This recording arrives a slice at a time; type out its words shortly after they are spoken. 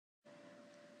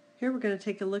Here we're going to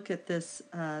take a look at this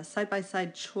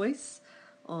side-by-side choice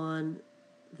on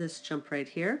this jump right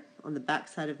here, on the back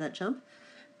side of that jump.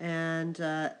 And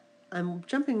I'm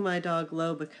jumping my dog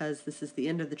low because this is the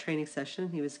end of the training session.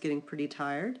 He was getting pretty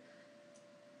tired.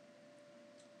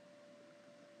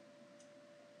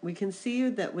 We can see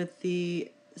that with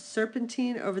the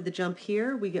serpentine over the jump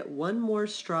here, we get one more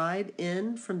stride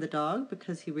in from the dog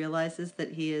because he realizes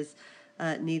that he is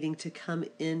needing to come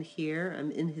in here. I'm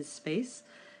in his space.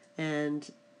 And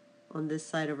on this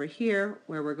side over here,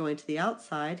 where we're going to the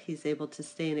outside, he's able to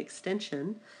stay in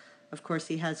extension. Of course,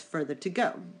 he has further to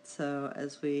go. So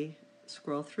as we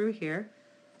scroll through here,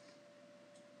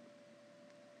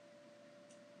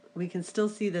 we can still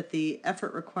see that the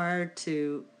effort required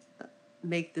to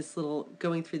make this little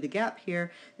going through the gap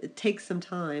here, it takes some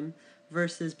time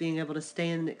versus being able to stay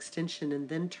in extension and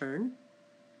then turn.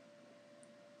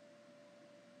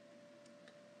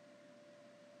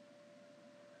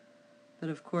 But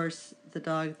of course, the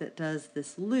dog that does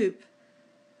this loop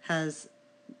has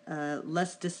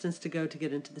less distance to go to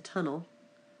get into the tunnel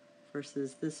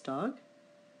versus this dog.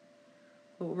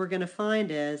 But what we're going to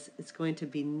find is it's going to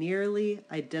be nearly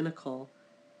identical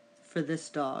for this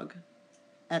dog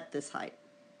at this height.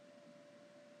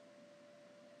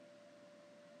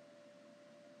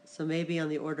 So maybe on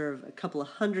the order of a couple of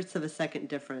hundredths of a second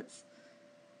difference,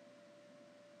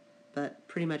 but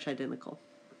pretty much identical.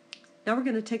 Now we're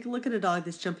going to take a look at a dog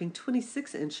that's jumping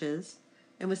 26 inches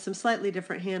and with some slightly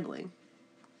different handling.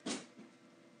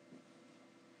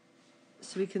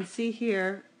 So we can see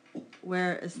here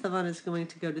where Esteban is going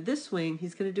to go to this swing,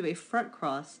 he's going to do a front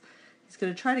cross. He's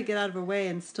going to try to get out of her way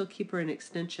and still keep her in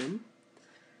extension.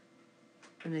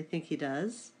 And I think he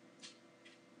does.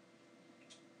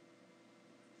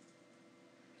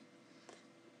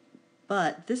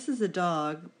 But this is a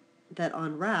dog that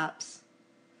on wraps,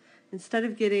 instead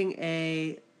of getting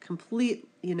a complete,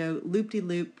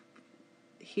 loop-de-loop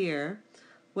here,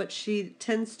 what she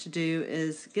tends to do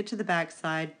is get to the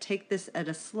backside, take this at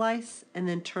a slice, and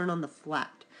then turn on the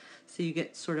flat. So you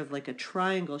get sort of like a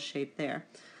triangle shape there.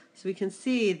 So we can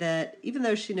see that even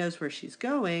though she knows where she's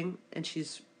going and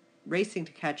she's racing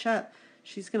to catch up,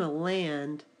 she's going to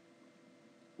land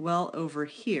well over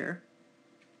here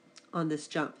on this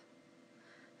jump.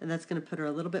 And that's going to put her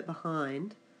a little bit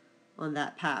behind on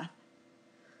that path.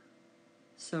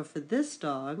 So for this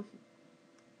dog,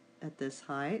 at this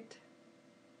height,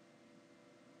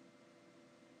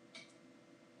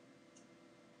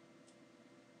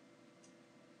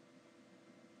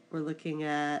 we're looking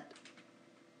at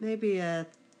maybe a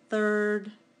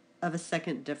third of a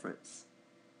second difference.